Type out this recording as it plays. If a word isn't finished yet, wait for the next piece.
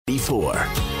104.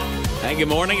 Hey, good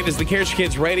morning. It is the Cares for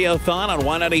Kids Radiothon on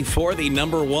 194, the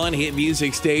number one hit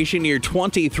music station. Year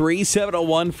 23,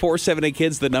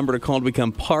 701-478-KIDS, the number to call to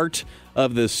become part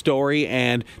of the story.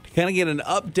 And to kind of get an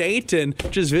update and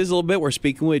just visit a little bit, we're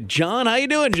speaking with John. How you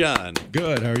doing, John?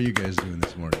 Good. How are you guys doing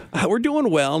this morning? We're doing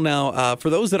well. Now, for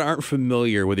those that aren't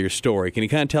familiar with your story, can you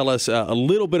kind of tell us a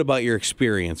little bit about your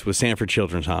experience with Sanford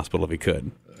Children's Hospital, if you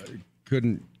could?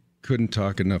 Couldn't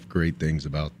talk enough great things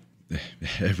about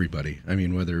everybody. I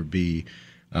mean, whether it be,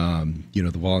 the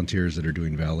volunteers that are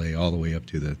doing valet all the way up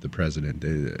to the president.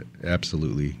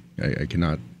 Absolutely. I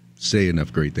cannot say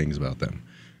enough great things about them.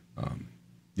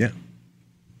 Yeah.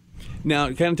 Now,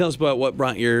 kind of tell us about what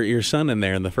brought your son in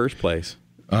there in the first place.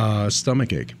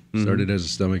 Stomach ache. Started as a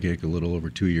stomach ache a little over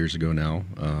 2 years ago now.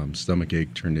 Stomach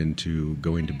ache turned into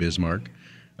going to Bismarck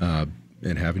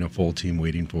and having a full team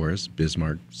waiting for us.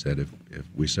 Bismarck said, if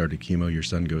we started chemo, your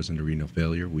son goes into renal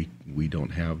failure. We don't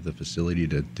have the facility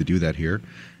to do that here,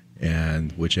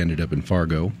 and which ended up in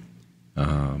Fargo,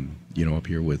 up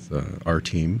here with our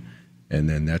team. And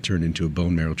then that turned into a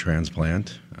bone marrow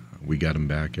transplant. We got him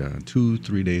back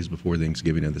 2-3 days before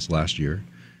Thanksgiving of this last year.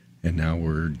 And now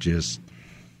we're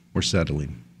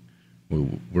settling.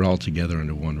 We're all together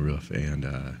under one roof, and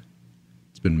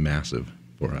it's been massive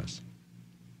for us.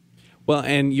 Well,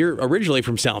 and you're originally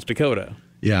from South Dakota.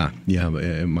 Yeah.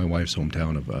 My wife's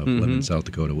hometown of Levin, South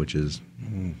Dakota, which is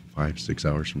 5-6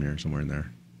 hours from here, somewhere in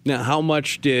there. Now, how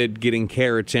much did getting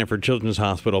care at Sanford Children's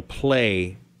Hospital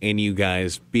play in you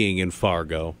guys being in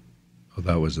Fargo? Oh,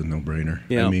 that was a no-brainer.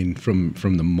 Yeah. I mean,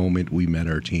 from the moment we met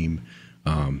our team,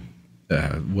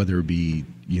 whether it be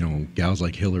gals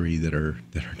like Hillary that are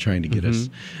trying to get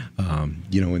us,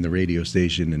 in the radio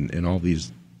station and all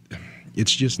these,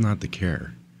 it's just not the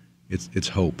care. It's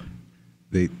hope.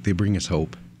 They bring us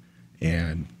hope,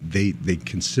 and they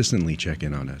consistently check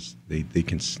in on us. They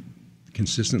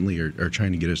consistently are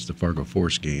trying to get us to Fargo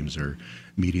Force games or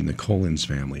meeting the Collins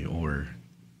family. Or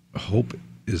hope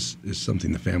is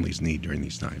something the families need during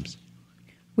these times.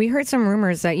 We heard some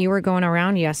rumors that you were going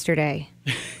around yesterday,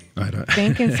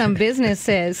 banking some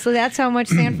businesses. So that's how much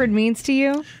Sanford means to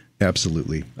you?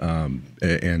 Absolutely,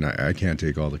 and I can't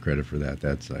take all the credit for that.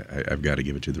 I've got to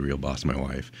give it to the real boss, my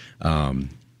wife.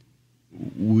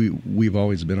 We've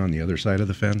always been on the other side of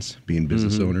the fence, being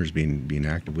business owners, being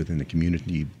active within the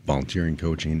community, volunteering,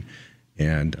 coaching,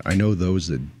 and I know those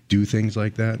that do things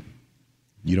like that.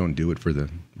 You don't do it for the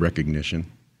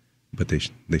recognition, but they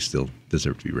still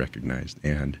deserve to be recognized.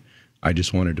 And I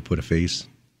just wanted to put a face,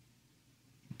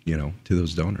 to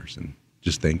those donors and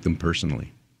just thank them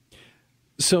personally.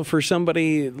 So for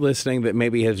somebody listening that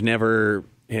maybe has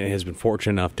been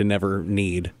fortunate enough to never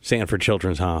need Sanford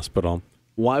Children's Hospital,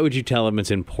 why would you tell them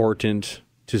it's important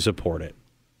to support it?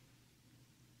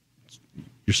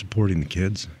 You're supporting the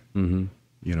kids. Mm-hmm.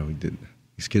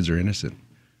 These kids are innocent.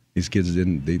 These kids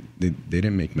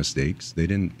didn't make mistakes. They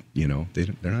didn't,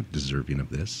 they're not deserving of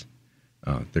this.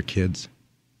 They're kids.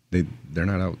 They're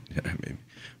not out. I mean,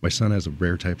 my son has a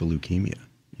rare type of leukemia.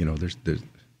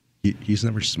 He's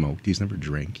never smoked. He's never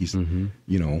drank. He's,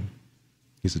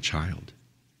 he's a child.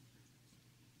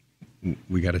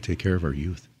 We got to take care of our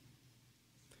youth.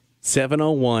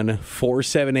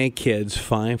 701-478-KIDS,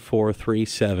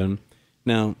 5437.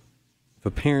 Now, if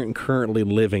a parent currently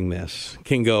living this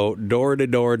can go door to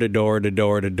door to door to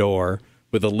door to door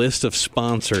with a list of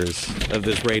sponsors of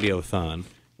this radiothon,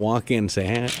 walk in and say,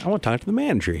 hey, I want to talk to the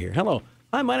manager here. Hello.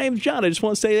 Hi, my name's John. I just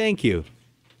want to say thank you.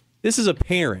 This is a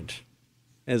parent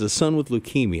as a son with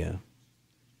leukemia.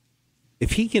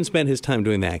 If he can spend his time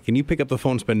doing that, can you pick up the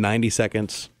phone and spend 90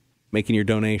 seconds making your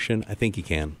donation? I think you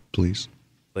can. Please.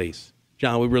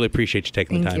 John, we really appreciate you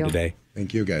taking the time today.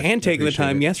 Thank you, guys. And taking the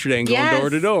time yesterday and going door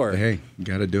to door. Hey,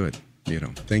 got to do it.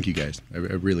 Thank you, guys. I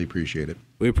really appreciate it.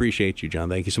 We appreciate you, John.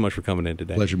 Thank you so much for coming in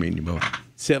today. Pleasure meeting you both.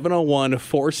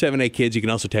 701-478-KIDS. You can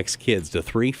also text KIDS to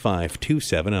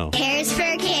 35270. Cares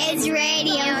for Kids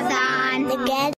Radiothon.